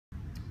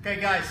Okay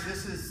guys,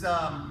 this is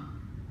a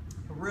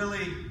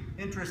really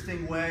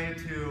interesting way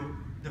to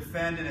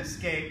defend and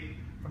escape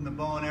from the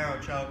bow and arrow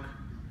choke,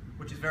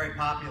 which is very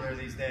popular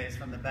these days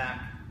from the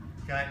back.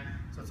 Okay,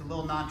 so it's a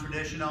little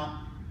non-traditional,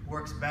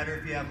 works better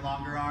if you have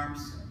longer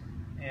arms,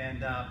 and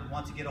but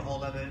once you get a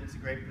hold of it, it's a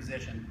great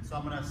position. So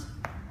I'm going to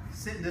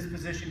sit in this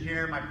position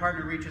here. My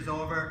partner reaches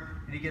over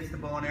and he gets the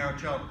bow and arrow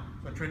choke.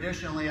 So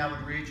traditionally I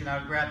would reach and I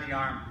would grab the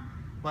arm.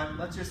 But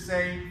let's just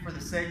say, for the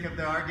sake of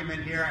the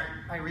argument here,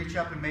 I reach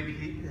up and maybe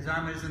his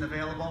arm isn't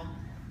available.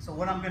 So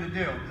what I'm going to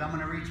do is I'm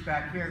going to reach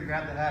back here and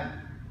grab the head.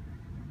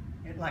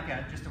 Like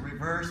just a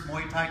reverse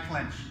Muay Thai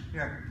clinch.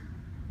 Here.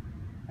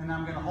 And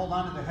I'm going to hold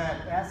on to the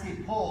head. As he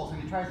pulls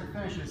and he tries to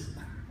finish this,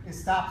 it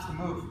stops the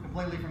move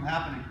completely from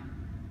happening.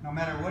 No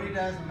matter what he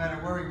does, no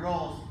matter where he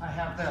rolls, I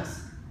have this.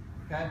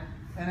 Okay?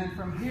 And then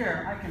from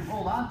here, I can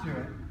hold on to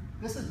it.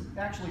 This is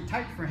actually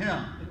tight for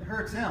him. It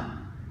hurts him.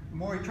 The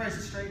more he tries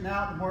to straighten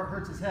out, the more it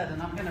hurts his head.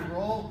 And I'm going to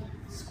roll,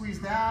 squeeze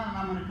down, and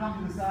I'm going to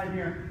come to the side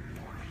here.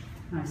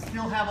 And I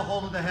still have a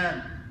hold of the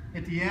head.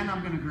 At the end,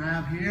 I'm going to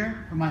grab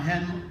here for my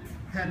head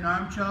and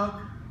arm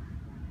choke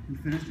and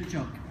finish the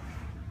choke.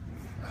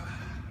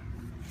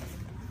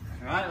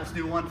 All right, let's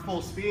do one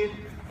full speed.